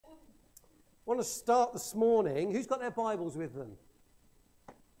want to start this morning. Who's got their Bibles with them?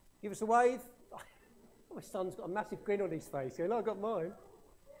 Give us a wave. Oh, my son's got a massive grin on his face. Going, I've got mine.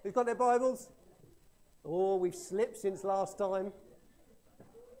 Who's got their Bibles? Oh, we've slipped since last time.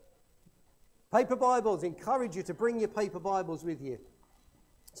 Paper Bibles. Encourage you to bring your paper Bibles with you.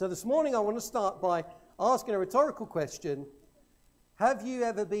 So this morning I want to start by asking a rhetorical question. Have you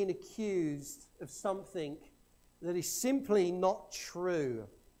ever been accused of something that is simply not true?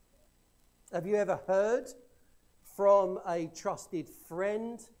 Have you ever heard from a trusted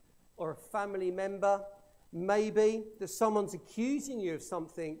friend or a family member, maybe, that someone's accusing you of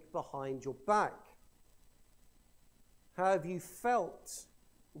something behind your back? How have you felt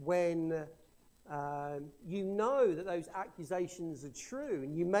when you know that those accusations are true,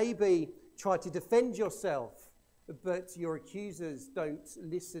 and you maybe try to defend yourself, but your accusers don't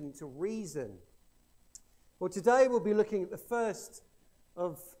listen to reason? Well, today we'll be looking at the first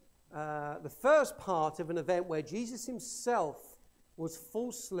part of an event where Jesus himself was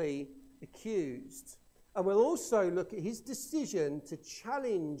falsely accused. And we'll also look at his decision to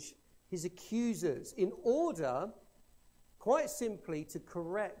challenge his accusers in order, quite simply, to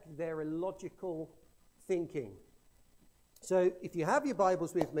correct their illogical thinking. So if you have your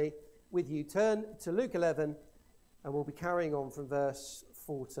Bibles with you, turn to Luke 11, and we'll be carrying on from verse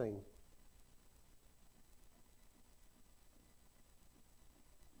 14.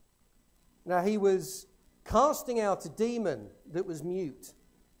 Now he was casting out a demon that was mute.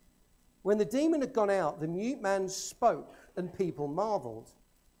 When the demon had gone out, the mute man spoke, and people marveled.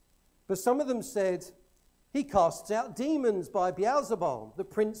 But some of them said, he casts out demons by Beelzebul, the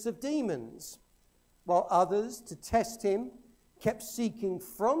prince of demons. While others, to test him, kept seeking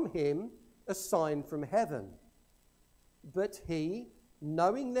from him a sign from heaven. But he,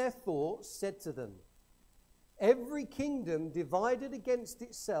 knowing their thoughts, said to them, every kingdom divided against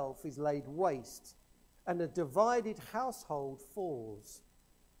itself is laid waste, and a divided household falls.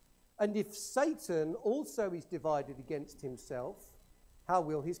 And if Satan also is divided against himself, how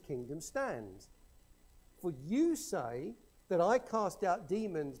will his kingdom stand? For you say that I cast out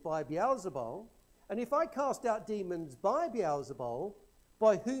demons by Beelzebul, and if I cast out demons by Beelzebul,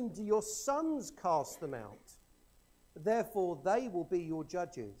 by whom do your sons cast them out? Therefore they will be your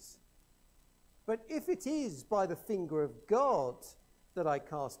judges. But if it is by the finger of God that I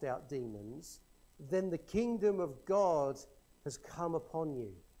cast out demons, then the kingdom of God has come upon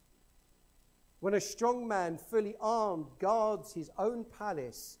you. When a strong man, fully armed, guards his own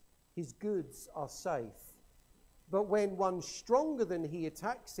palace, his goods are safe. But when one stronger than he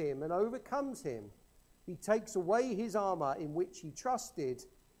attacks him and overcomes him, he takes away his armor in which he trusted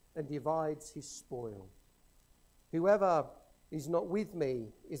and divides his spoil. Whoever is not with me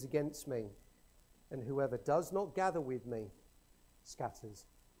is against me, and whoever does not gather with me scatters.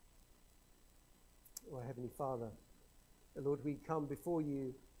 Oh, Heavenly Father, Lord, we come before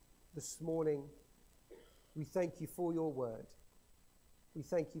you this morning. We thank you for your word. We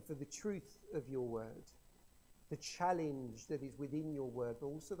thank you for the truth of your word, the challenge that is within your word, but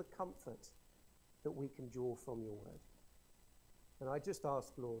also the comfort that we can draw from your word. And I just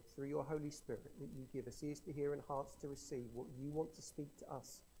ask, Lord, through your Holy Spirit, that you give us ears to hear and hearts to receive what you want to speak to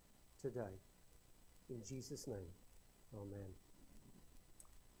us today. In Jesus' name, amen.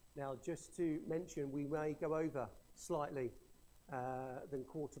 Now, just to mention, we may go over slightly than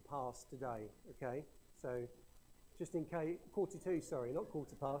quarter past today, okay? So, just in case, quarter to, sorry, not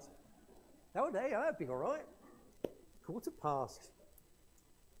quarter past. Oh, that'd be all right. Quarter past.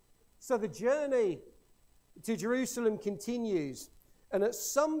 So the journey to Jerusalem continues, and at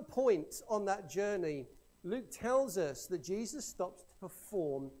some point on that journey, Luke tells us that Jesus stops to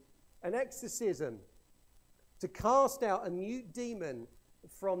perform an exorcism, to cast out a mute demon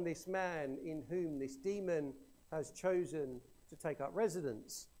from this man in whom this demon has chosen to take up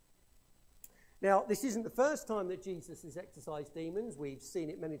residence. Now, this isn't the first time that Jesus has exorcised demons. We've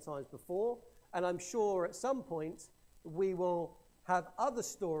seen it many times before, and I'm sure at some point we will have other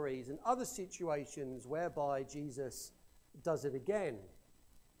stories and other situations whereby Jesus does it again.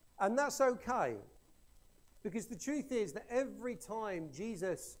 And that's okay, because the truth is that every time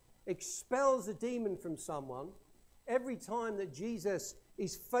Jesus expels a demon from someone, every time that Jesus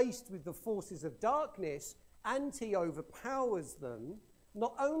is faced with the forces of darkness and he overpowers them,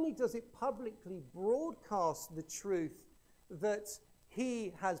 not only does it publicly broadcast the truth that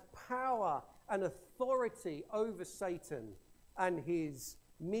he has power and authority over Satan and his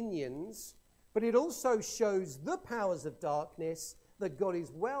minions, but it also shows the powers of darkness that God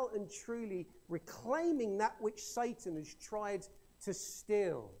is well and truly reclaiming that which Satan has tried to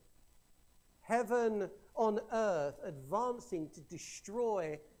steal. Heaven on earth advancing to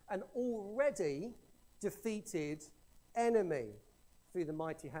destroy an already defeated enemy through the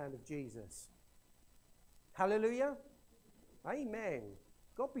mighty hand of Jesus. Hallelujah. Amen.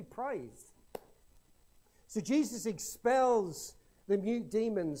 God be praised. So Jesus expels the mute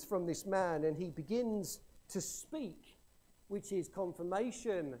demons from this man, and he begins to speak, which is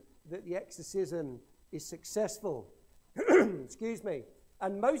confirmation that the exorcism is successful. Excuse me.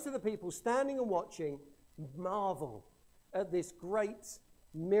 And most of the people standing and watching marvel at this great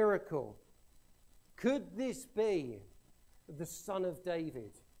miracle. Could this be the Son of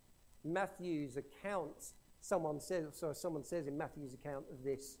David? Matthew's account, someone says in Matthew's account of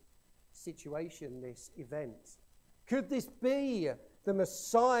this situation, this event. Could this be the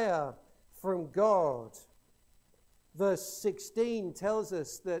Messiah from God? Verse 16 tells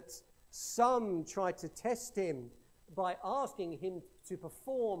us that some tried to test him by asking him to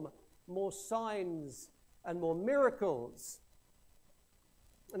perform more signs and more miracles.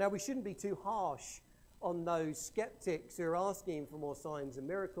 Now, we shouldn't be too harsh on those skeptics who are asking for more signs and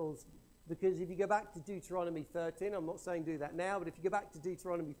miracles, because if you go back to Deuteronomy 13, I'm not saying do that now, but if you go back to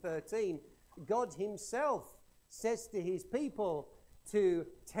Deuteronomy 13, God himself says to his people to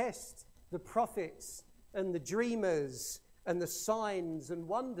test the prophets and the dreamers and the signs and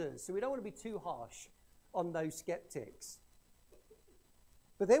wonders. So we don't want to be too harsh on those skeptics.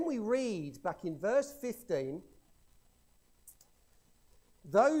 But then we read back in verse 15,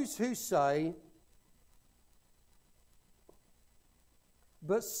 those who say,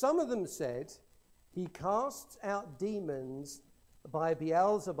 but some of them said, he casts out demons by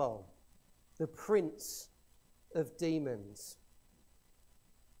Beelzebul, the prince of demons.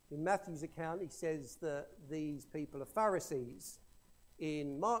 In Matthew's account, he says that these people are Pharisees.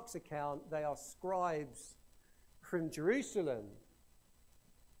 In Mark's account, they are scribes from Jerusalem.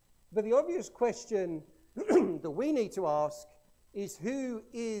 But the obvious question that we need to ask is, who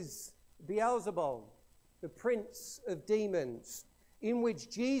is Beelzebul, the prince of demons, in which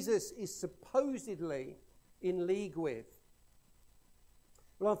Jesus is supposedly in league with?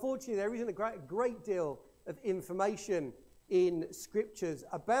 Well, unfortunately, there isn't a great deal of information in scriptures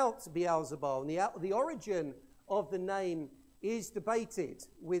about Beelzebul, and the origin of the name is debated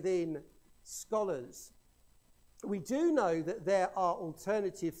within scholars. We do know that there are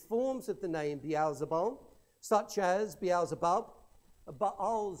alternative forms of the name Beelzebul, such as Beelzebub,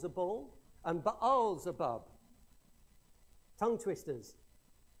 Baalzebul, and Baalzebub. Tongue twisters.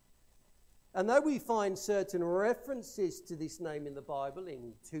 And though we find certain references to this name in the Bible,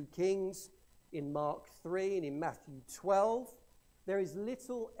 in 2 Kings, in Mark 3, and in Matthew 12, there is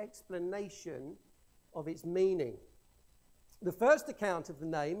little explanation of its meaning. The first account of the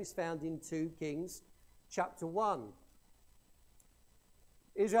name is found in 2 Kings chapter 1.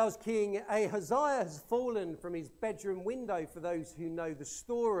 Israel's king Ahaziah has fallen from his bedroom window, for those who know the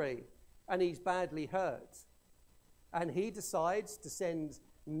story, and he's badly hurt. And he decides to send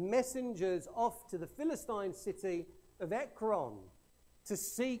messengers off to the Philistine city of Ekron to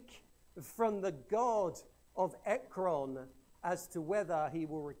seek from the God of Ekron as to whether he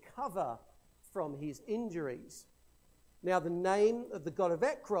will recover from his injuries. Now, the name of the God of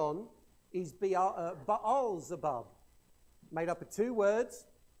Ekron is Baalzebub, made up of two words,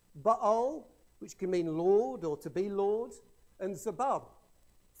 Baal, which can mean Lord or to be Lord, and Zebub,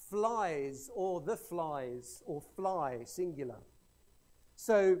 flies or the flies or fly, singular.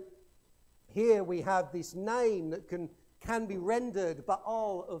 So here we have this name that can be rendered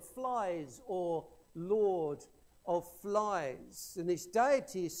Baal of flies or Lord of flies. And this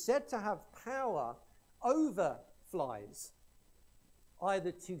deity is said to have power over flies,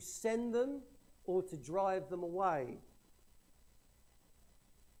 either to send them or to drive them away.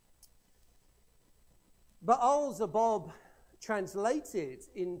 Baalzebub, translated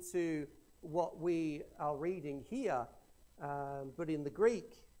into what we are reading here, but in the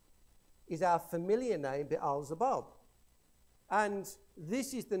Greek, is our familiar name, Beelzebub. And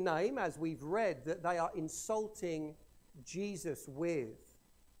this is the name, as we've read, that they are insulting Jesus with.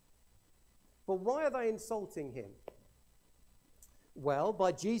 But why are they insulting him? Well,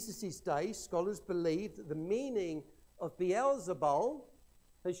 by Jesus' day, scholars believe that the meaning of Beelzebul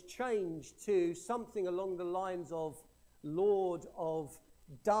has changed to something along the lines of Lord of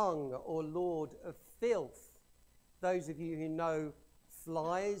dung or Lord of filth. Those of you who know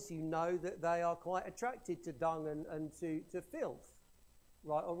flies, you know that they are quite attracted to dung and to filth,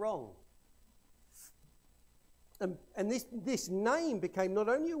 right or wrong. And this name became not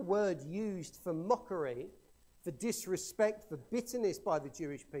only a word used for mockery, for disrespect, for bitterness by the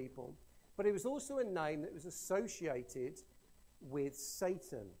Jewish people, but it was also a name that was associated with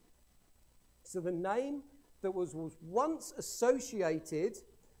Satan. So the name that was once associated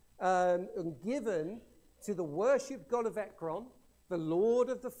and given to the worshipped god of Ekron, the lord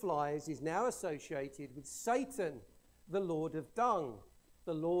of the flies, is now associated with Satan, the lord of dung,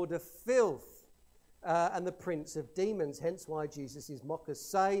 the lord of filth, and the prince of demons. Hence why Jesus' mockers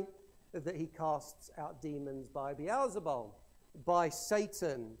say that he casts out demons by Beelzebul, by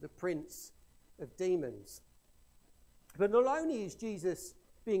Satan, the prince of demons. But not only is Jesus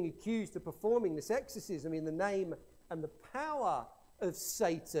being accused of performing this exorcism in the name and the power of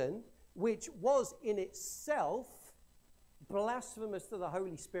Satan, which was in itself blasphemous to the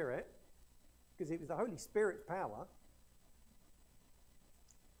Holy Spirit, because it was the Holy Spirit's power,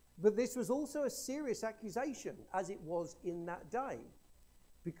 but this was also a serious accusation, as it was in that day,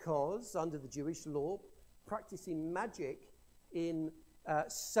 because under the Jewish law, practicing magic in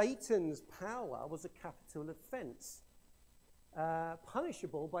Satan's power was a capital offense,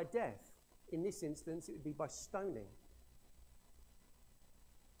 punishable by death. In this instance, it would be by stoning.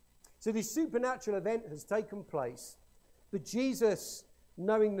 So this supernatural event has taken place, but Jesus,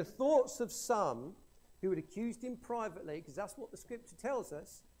 knowing the thoughts of some who had accused him privately, because that's what the scripture tells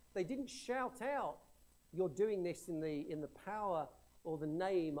us, they didn't shout out, "You're doing this in the power or the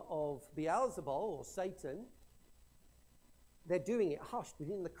name of Beelzebul or Satan." They're doing it hushed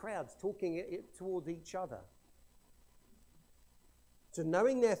within the crowds, talking it towards each other. So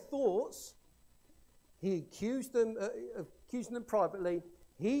knowing their thoughts, he accused them privately.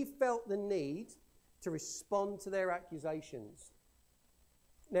 He felt the need to respond to their accusations.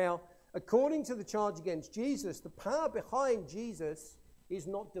 Now, according to the charge against Jesus, the power behind Jesus is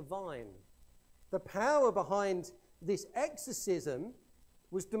not divine. The power behind this exorcism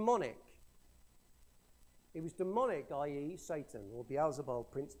was demonic. It was demonic, i.e. Satan, or Beelzebul,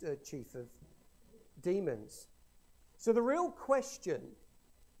 chief of demons. So the real question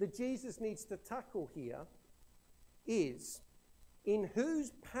that Jesus needs to tackle here is, in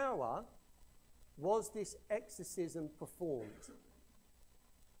whose power was this exorcism performed?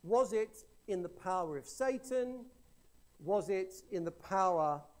 Was it in the power of Satan? Was it in the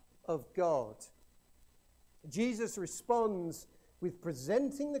power of God? Jesus responds with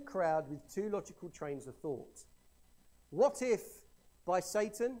presenting the crowd with two logical trains of thought. What if by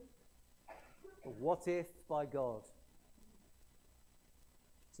Satan? Or what if by God?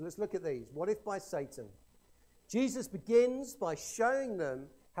 So let's look at these. What if by Satan? Jesus begins by showing them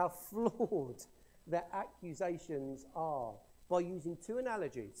how flawed their accusations are by using two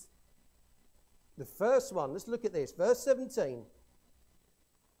analogies. The first one, let's look at this. Verse 17.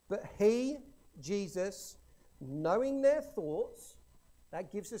 But he, Jesus, knowing their thoughts,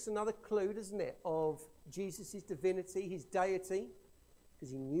 that gives us another clue, doesn't it, of Jesus' divinity, his deity,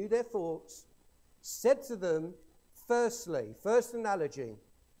 because he knew their thoughts, said to them, firstly, first analogy,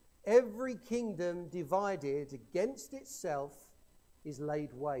 every kingdom divided against itself is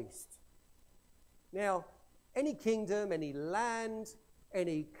laid waste. Now, any kingdom, any land,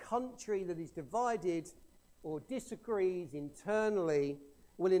 any country that is divided or disagrees internally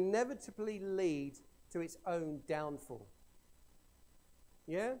will inevitably lead to its own downfall.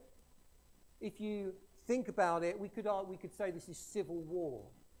 Yeah? If you think about it, we could say this is civil war,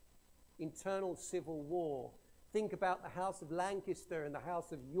 internal civil war. Think about the House of Lancaster and the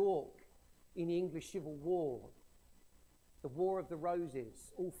House of York in the English Civil War, the War of the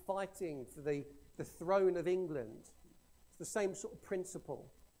Roses, all fighting for the throne of England. It's the same sort of principle.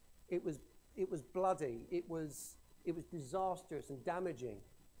 It was bloody. It was disastrous and damaging.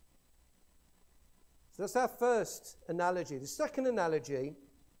 So that's our first analogy. The second analogy,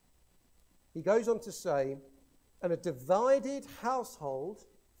 he goes on to say, and a divided household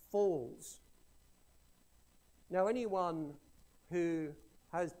falls. Now, anyone who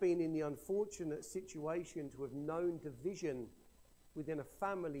has been in the unfortunate situation to have known division within a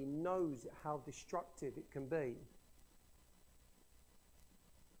family knows how destructive it can be.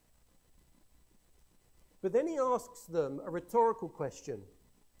 But then he asks them a rhetorical question.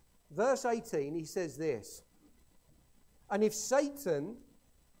 Verse 18, he says this, and if Satan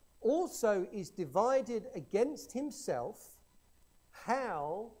also is divided against himself,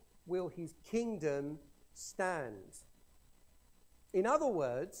 how will his kingdom stand? In other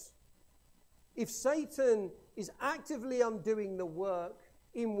words, if Satan is actively undoing the work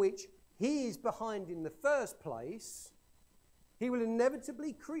in which he is behind in the first place, he will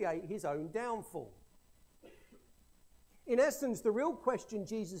inevitably create his own downfall. In essence, the real question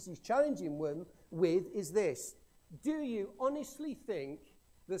Jesus is challenging them with is this: do you honestly think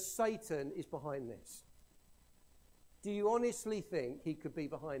that Satan is behind this? Do you honestly think he could be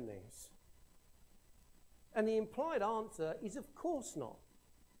behind this? And the implied answer is, of course not.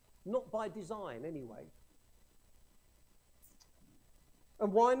 Not by design, anyway.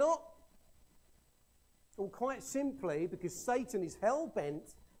 And why not? Well, quite simply, because Satan is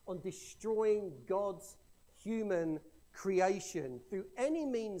hell-bent on destroying God's human creation through any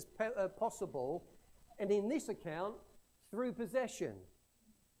means possible, and in this account, through possession.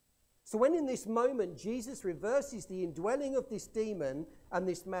 So when in this moment Jesus reverses the indwelling of this demon and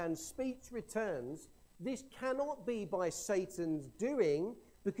this man's speech returns, this cannot be by Satan's doing,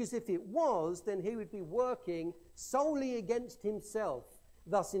 because if it was, then he would be working solely against himself,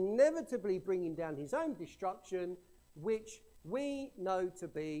 thus inevitably bringing down his own destruction, which we know to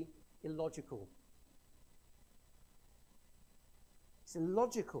be illogical. It's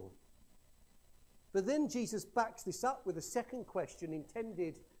illogical. But then Jesus backs this up with a second question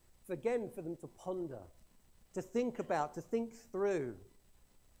intended, again, for them to ponder, to think about, to think through.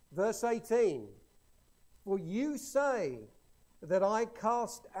 Verse 18, for you say that I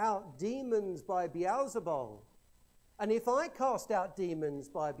cast out demons by Beelzebul. And if I cast out demons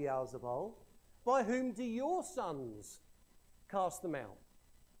by Beelzebul, by whom do your sons cast them out?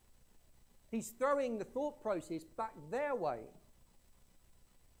 He's throwing the thought process back their way.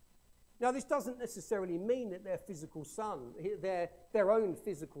 Now, this doesn't necessarily mean that they're physical sons, they're their own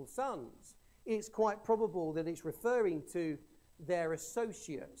physical sons. It's quite probable that it's referring to their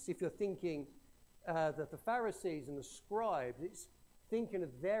associates. If you're thinking that the Pharisees and the scribes, it's thinking of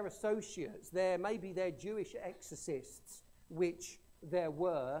their associates. Maybe they're Jewish exorcists, which there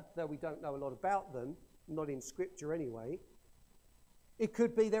were, though we don't know a lot about them, not in Scripture anyway. It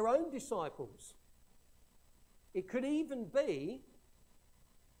could be their own disciples. It could even be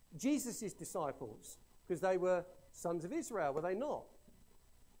Jesus' disciples, because they were sons of Israel, were they not?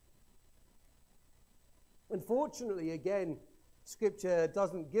 Unfortunately, again, Scripture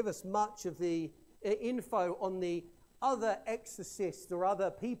doesn't give us much of the info on the other exorcists or other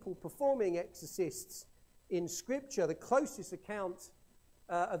people performing exorcists in Scripture. The closest account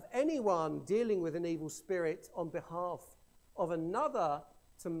of anyone dealing with an evil spirit on behalf of another,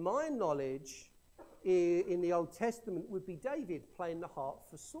 to my knowledge, in the Old Testament would be David playing the harp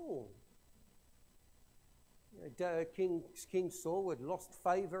for Saul. King Saul had lost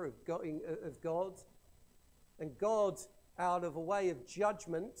favour of God, and God, out of a way of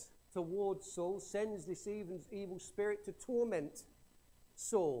judgment towards Saul, sends this evil spirit to torment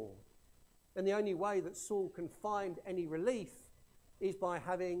Saul. And the only way that Saul can find any relief is by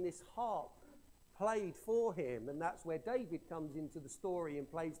having this harp played for him, and that's where David comes into the story and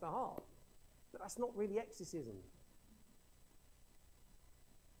plays the harp. But that's not really exorcism.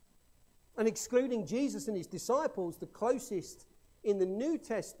 And excluding Jesus and his disciples, the closest in the New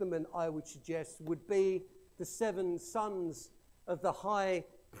Testament, I would suggest, would be the 7 sons of the high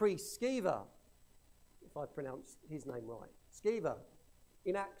priest Sceva, if I pronounced his name right. Sceva,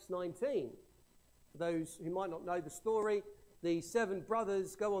 in Acts 19. For those who might not know the story, the 7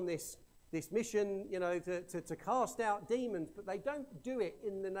 brothers go on this mission, to cast out demons, but they don't do it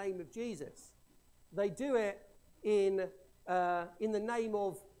in the name of Jesus. They do it in the name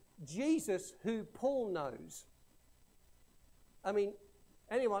of Jesus, who Paul knows.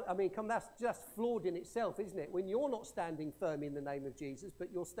 That's just flawed in itself, isn't it? When you're not standing firm in the name of Jesus,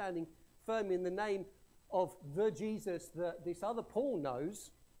 but you're standing firm in the name of the Jesus that this other Paul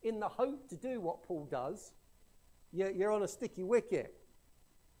knows, in the hope to do what Paul does, you're on a sticky wicket.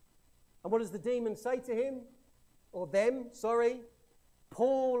 And what does the demon say to him? Or them, sorry?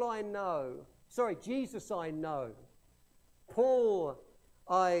 Paul I know. Sorry, Jesus I know. Paul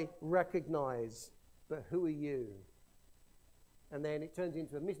I recognize. But who are you? And then it turns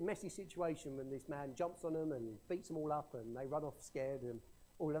into a messy situation when this man jumps on them and beats them all up and they run off scared and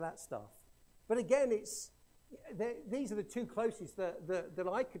all of that stuff. But again, these are the 2 closest that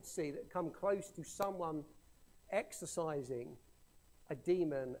I could see that come close to someone exorcising a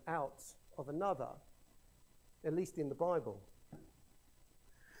demon out of another, at least in the Bible.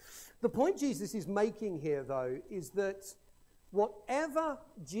 The point Jesus is making here, though, is that whatever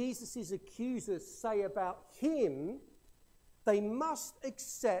Jesus' accusers say about him, they must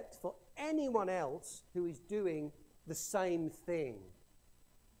accept for anyone else who is doing the same thing.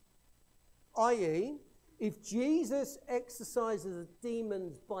 I.e., if Jesus exorcises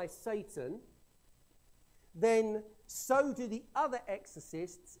demons by Satan, then so do the other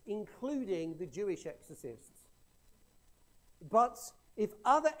exorcists, including the Jewish exorcists. But if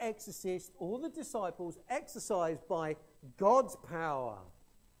other exorcists or the disciples exercise by God's power,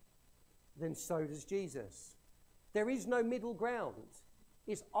 then so does Jesus. There is no middle ground.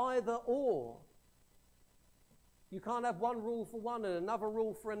 It's either or. You can't have one rule for one and another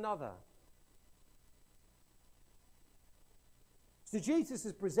rule for another. So Jesus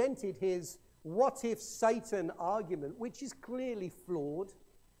has presented his what if Satan argument, which is clearly flawed,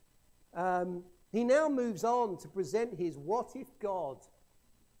 he now moves on to present his what if God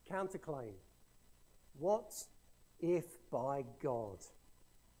counterclaim. What if by God?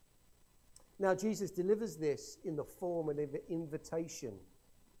 Now, Jesus delivers this in the form of an invitation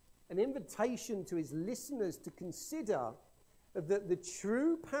to his listeners to consider that the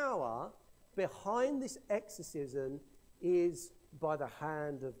true power behind this exorcism is by the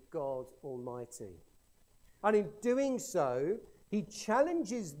hand of God Almighty. And in doing so, he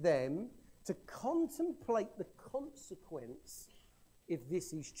challenges them to contemplate the consequence if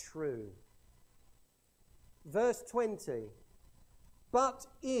this is true. Verse 20, but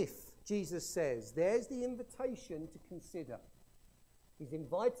if, Jesus says, there's the invitation to consider. He's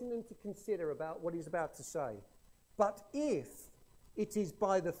inviting them to consider about what he's about to say. But if it is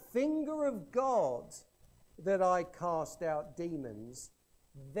by the finger of God that I cast out demons,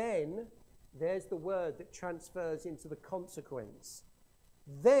 then there's the word that transfers into the consequence.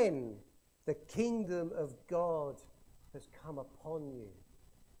 Then the kingdom of God has come upon you.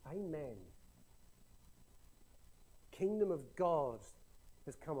 Amen. Kingdom of God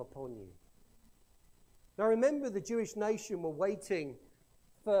has come upon you. Now remember, the Jewish nation were waiting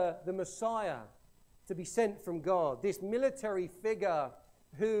for the Messiah to be sent from God, this military figure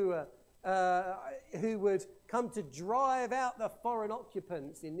who would come to drive out the foreign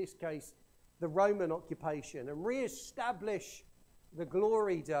occupants, in this case the Roman occupation, and re-establish the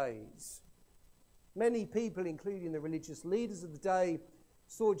glory days. Many people, including the religious leaders of the day,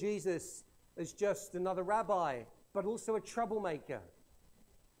 saw Jesus as just another rabbi, but also a troublemaker.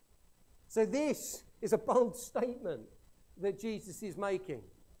 So this is a bold statement that Jesus is making.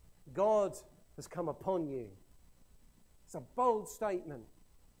 God has come upon you. It's a bold statement.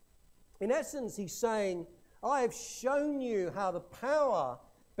 In essence, he's saying, I have shown you how the power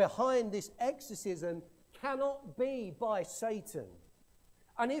behind this exorcism cannot be by Satan.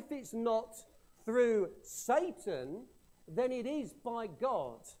 And if it's not through Satan, then it is by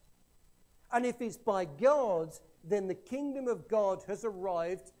God. And if it's by God, then the kingdom of God has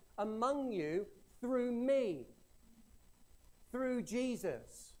arrived among you through me, through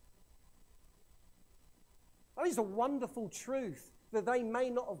Jesus. That is a wonderful truth that they may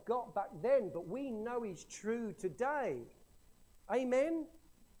not have got back then, but we know is true today. Amen?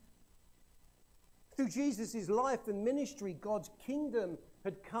 Through Jesus' life and ministry, God's kingdom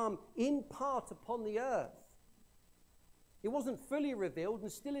had come in part upon the earth. It wasn't fully revealed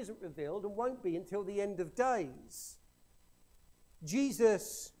and still isn't revealed and won't be until the end of days.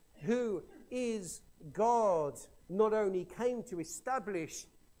 Jesus, who is God, not only came to establish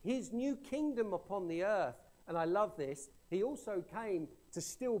his new kingdom upon the earth, and I love this, he also came to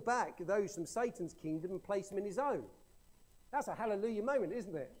steal back those from Satan's kingdom and place them in his own. That's a hallelujah moment,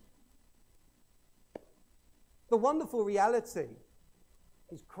 isn't it? The wonderful reality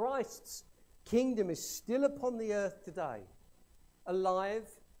is Christ's kingdom is still upon the earth today, alive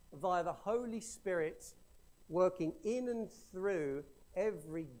via the Holy Spirit, working in and through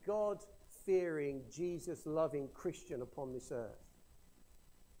every God-fearing, Jesus-loving Christian upon this earth.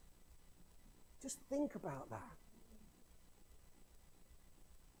 Just think about that.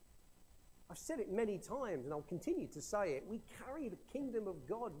 I've said it many times, and I'll continue to say it. We carry the kingdom of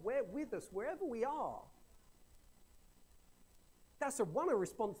God with us wherever we are. That's a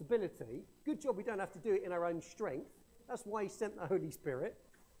responsibility. Good job we don't have to do it in our own strength. That's why he sent the Holy Spirit.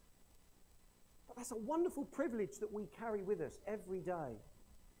 But that's a wonderful privilege that we carry with us every day.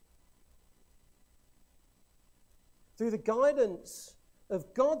 Through the guidance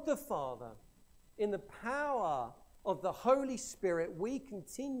of God the Father, in the power of the Holy Spirit, we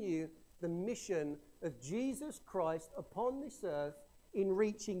continue the mission of Jesus Christ upon this earth in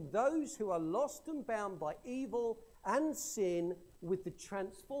reaching those who are lost and bound by evil and sin with the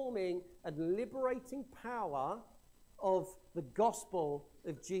transforming and liberating power of the gospel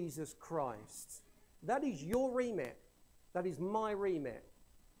of Jesus Christ. That is your remit. That is my remit.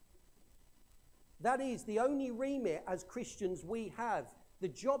 That is the only remit as Christians we have. The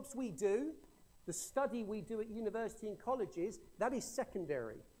jobs we do, the study we do at university and colleges, that is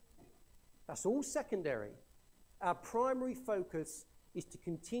secondary. That's all secondary. Our primary focus is to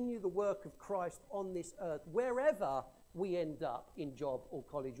continue the work of Christ on this earth, wherever we end up in job or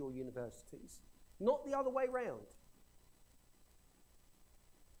college or universities. Not the other way round.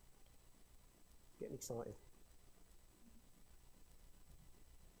 Getting excited.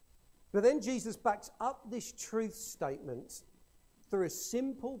 But then Jesus backs up this truth statement through a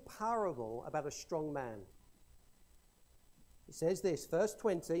simple parable about a strong man. It says this, verse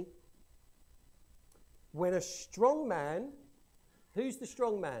 20, when a strong man, who's the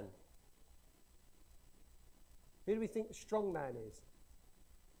strong man? Who do we think the strong man is?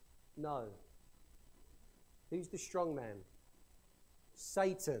 No. Who's the strong man?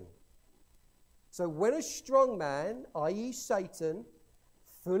 Satan. So when a strong man, i.e. Satan,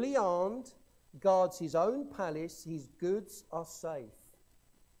 fully armed, guards his own palace, his goods are safe.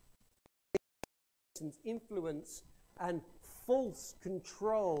 Satan's influence and false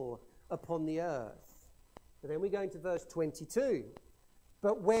control upon the earth. But then we go into verse 22.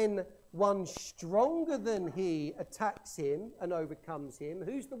 But when one stronger than he attacks him and overcomes him,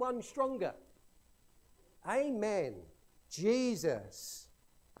 who's the one stronger? Amen. Jesus.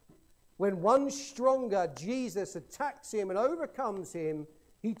 When one stronger, Jesus, attacks him and overcomes him,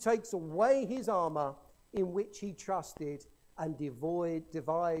 he takes away his armor in which he trusted and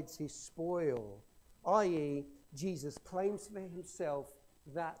divides his spoil. I.e., Jesus claims for himself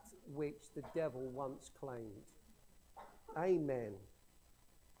that which the devil once claimed. Amen.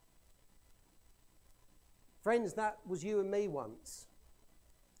 Friends, that was you and me once.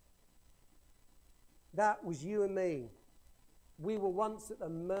 That was you and me. We were once at the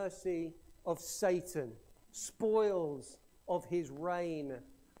mercy of Satan, spoils of his reign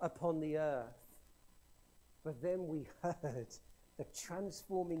upon the earth. But then we heard the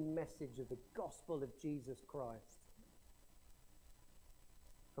transforming message of the gospel of Jesus Christ.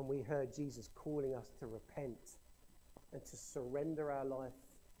 And we heard Jesus calling us to repent and to surrender our life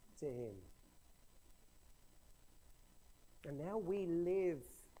to him. And now we live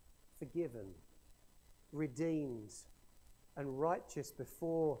forgiven, redeemed, and righteous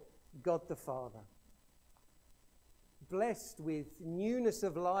before God the Father. Blessed with newness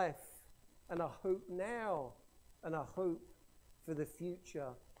of life and a hope now and a hope for the future.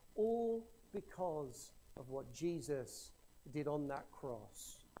 All because of what Jesus did on that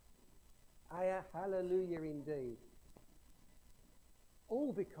cross. Hallelujah indeed.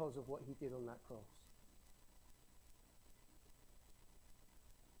 All because of what he did on that cross.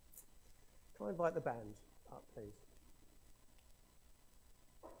 Can I invite the band up, please?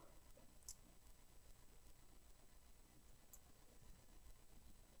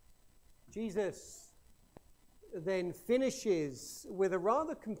 Jesus then finishes with a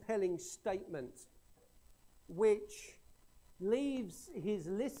rather compelling statement which leaves his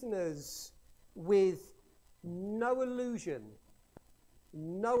listeners with no illusion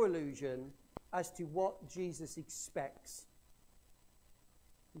as to what Jesus expects.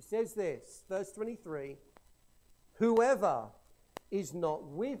 He says this, verse 23, whoever is not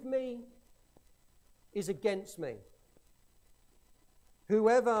with me is against me.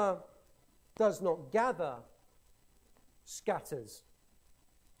 Whoever does not gather scatters.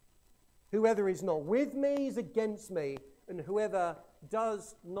 Whoever is not with me is against me, and whoever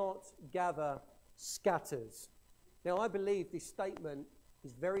does not gather scatters. Now, I believe this statement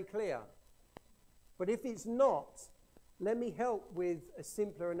is very clear. But if it's not, let me help with a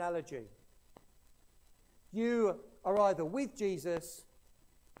simpler analogy. You are either with Jesus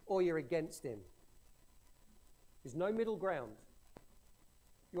or you're against him. There's no middle ground.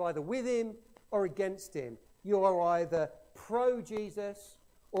 You're either with him or against him. You are either pro-Jesus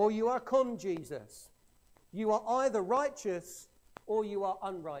or you are con-Jesus. You are either righteous or you are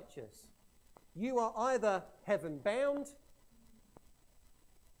unrighteous. You are either heaven-bound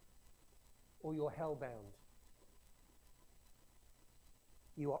or you're hell-bound.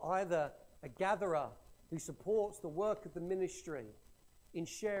 You are either a gatherer who supports the work of the ministry in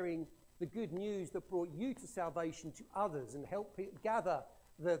sharing the good news that brought you to salvation to others and help gather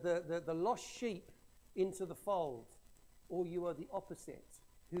the lost sheep into the fold, or you are the opposite,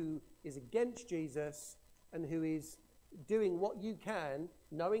 who is against Jesus and who is doing what you can,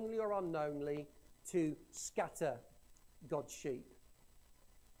 knowingly or unknowingly, to scatter God's sheep.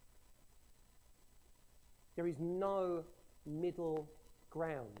 There is no middle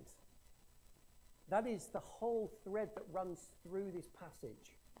ground. That is the whole thread that runs through this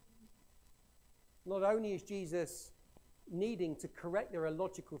passage. Not only is Jesus needing to correct their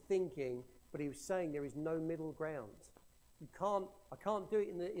illogical thinking, but he was saying there is no middle ground. I can't do it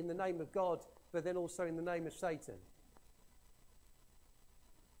in the name of God, but then also in the name of Satan.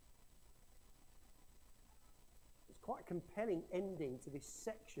 It's quite a compelling ending to this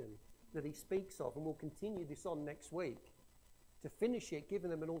section that he speaks of, and we'll continue this on next week to finish it, giving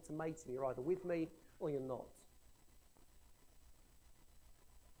them an ultimatum. You're either with me or you're not.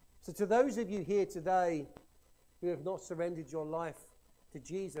 So to those of you here today who have not surrendered your life to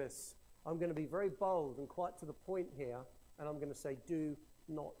Jesus, I'm going to be very bold and quite to the point here, and I'm going to say, do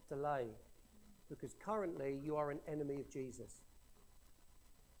not delay, because currently you are an enemy of Jesus.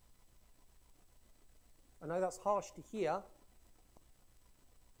 I know that's harsh to hear,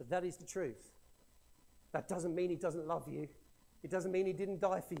 but that is the truth. That doesn't mean he doesn't love you. It doesn't mean he didn't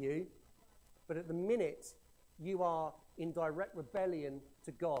die for you, but at the minute you are in direct rebellion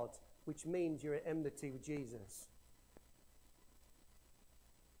to God, which means you're at enmity with Jesus.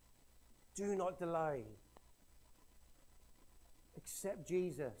 Do not delay. Accept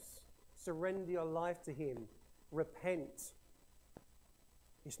Jesus. Surrender your life to him. Repent.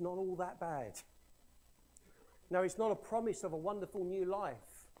 It's not all that bad. No, it's not a promise of a wonderful new life,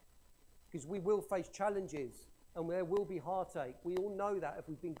 because we will face challenges and there will be heartache. We all know that if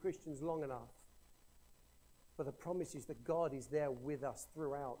we've been Christians long enough. But the promise is that God is there with us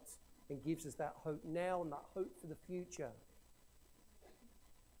throughout and gives us that hope now and that hope for the future.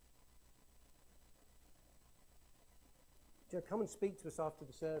 Come and speak to us after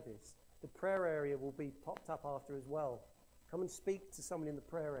the service. The prayer area will be popped up after as well. Come and speak to someone in the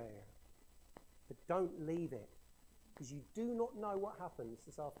prayer area. But don't leave it, because you do not know what happens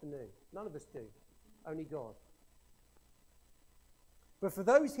this afternoon. None of us do. Only God. But for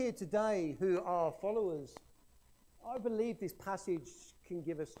those here today who are followers, I believe this passage can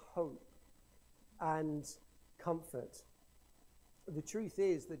give us hope and comfort. The truth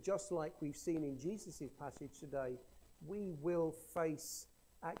is that just like we've seen in Jesus' passage today, we will face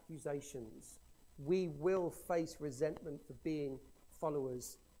accusations. We will face resentment for being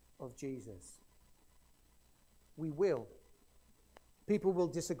followers of Jesus. We will. People will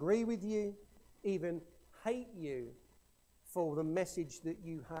disagree with you, even hate you for the message that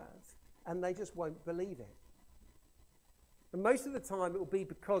you have, and they just won't believe it. And most of the time it will be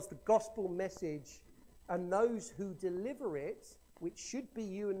because the gospel message and those who deliver it, which should be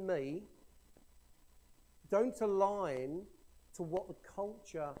you and me, don't align to what the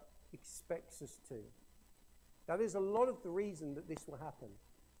culture expects us to. That is a lot of the reason that this will happen.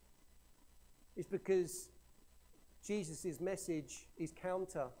 It's because Jesus' message is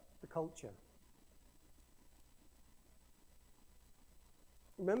counter the culture.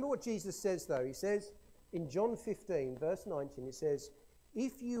 Remember what Jesus says, though. He says in John 15, verse 19, he says,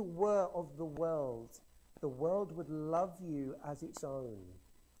 "If you were of the world would love you as its own."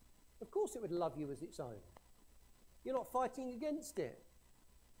 Of course it would love you as its own. You're not fighting against it.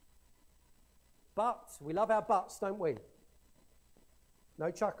 But we love our buts, don't we? No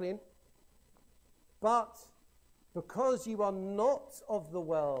chuckling. But because you are not of the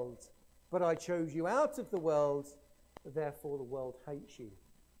world, but I chose you out of the world, therefore the world hates you.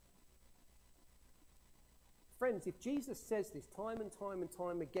 Friends, if Jesus says this time and time and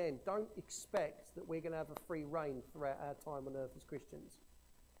time again, don't expect that we're going to have a free reign throughout our time on earth as Christians.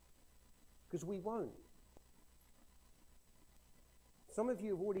 Because we won't. Some of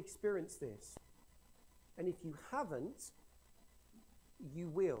you have already experienced this. And if you haven't, you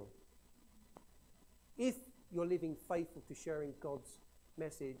will. If you're living faithful to sharing God's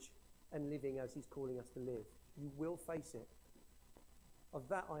message and living as he's calling us to live, you will face it. Of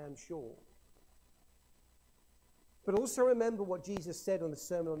that I am sure. But also remember what Jesus said on the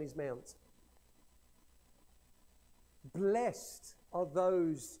Sermon on his Mount. Blessed are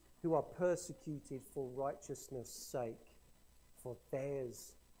those who are persecuted for righteousness' sake, for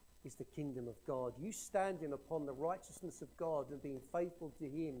theirs is the kingdom of God. You standing upon the righteousness of God and being faithful to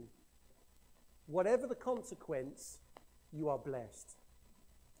him, whatever the consequence, you are blessed.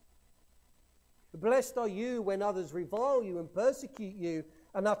 Blessed are you when others revile you and persecute you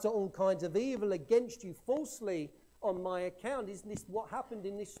and utter all kinds of evil against you falsely on my account. Isn't this what happened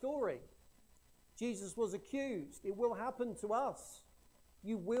in this story? Jesus was accused. It will happen to us.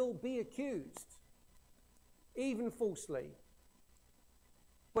 You will be accused, even falsely.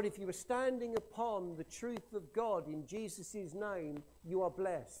 But if you are standing upon the truth of God in Jesus' name, you are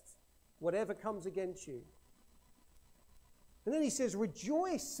blessed, whatever comes against you. And then he says,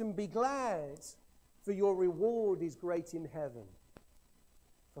 rejoice and be glad, for your reward is great in heaven.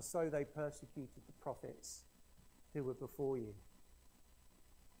 For so they persecuted the prophets who were before you.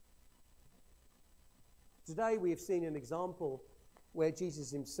 Today we have seen an example where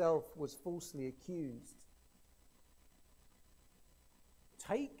Jesus himself was falsely accused.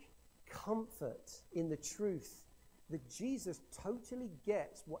 Take comfort in the truth that Jesus totally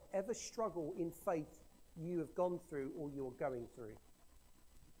gets whatever struggle in faith you have gone through or you're going through.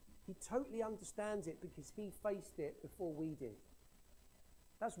 He totally understands it because he faced it before we did.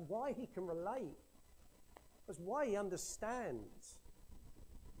 That's why he can relate. That's why he understands.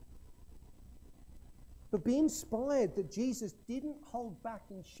 But be inspired that Jesus didn't hold back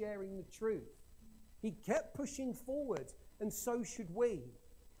in sharing the truth. He kept pushing forward, and so should we.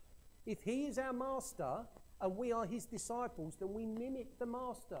 If he is our master and we are his disciples, then we mimic the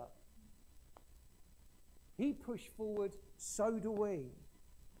master. He pushed forward, so do we.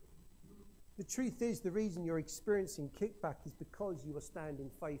 The truth is, the reason you're experiencing kickback is because you are standing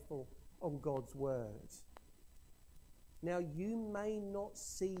faithful on God's word. Now, you may not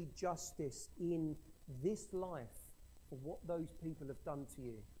see justice in this life for what those people have done to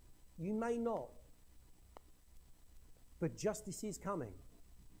you. You may not. But justice is coming.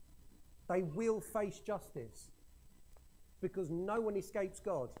 They will face justice because no one escapes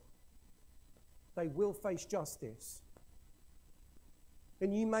God. They will face justice.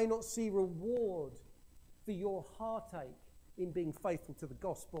 And you may not see reward for your heartache in being faithful to the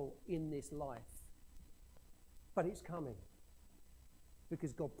gospel in this life. But it's coming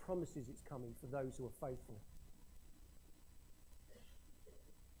because God promises it's coming for those who are faithful.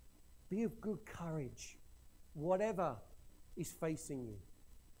 Be of good courage, whatever is facing you.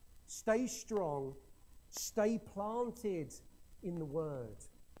 Stay strong, stay planted in the word,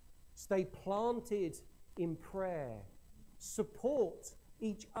 stay planted in prayer, support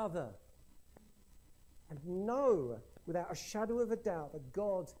each other, and know without a shadow of a doubt that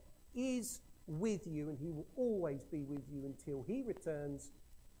God is with you and he will always be with you until he returns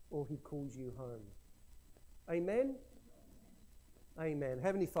or he calls you home. Amen? Amen.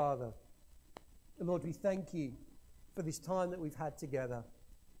 Heavenly Father, Lord, we thank you for this time that we've had together.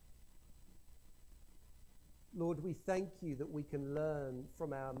 Lord, we thank you that we can learn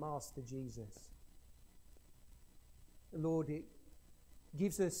from our Master Jesus. Lord, it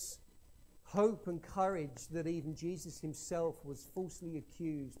gives us hope and courage that even Jesus himself was falsely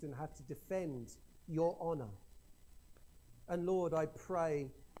accused and had to defend your honor. And Lord, I pray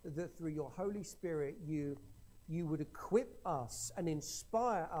that through your Holy Spirit, you would equip us and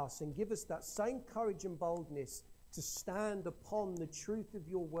inspire us and give us that same courage and boldness to stand upon the truth of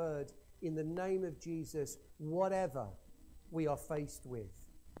your word in the name of Jesus, whatever we are faced with.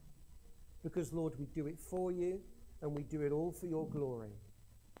 Because, Lord, we do it for you and we do it all for your glory.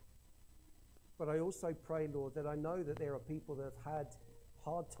 But I also pray, Lord, that I know that there are people that have had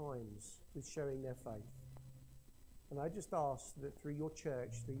hard times with showing their faith. And I just ask that through your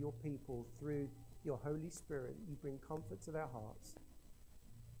church, through your people, through your Holy Spirit, you bring comfort to their hearts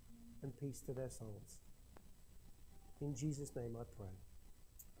and peace to their souls. In Jesus' name I pray.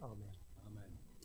 Amen. Amen.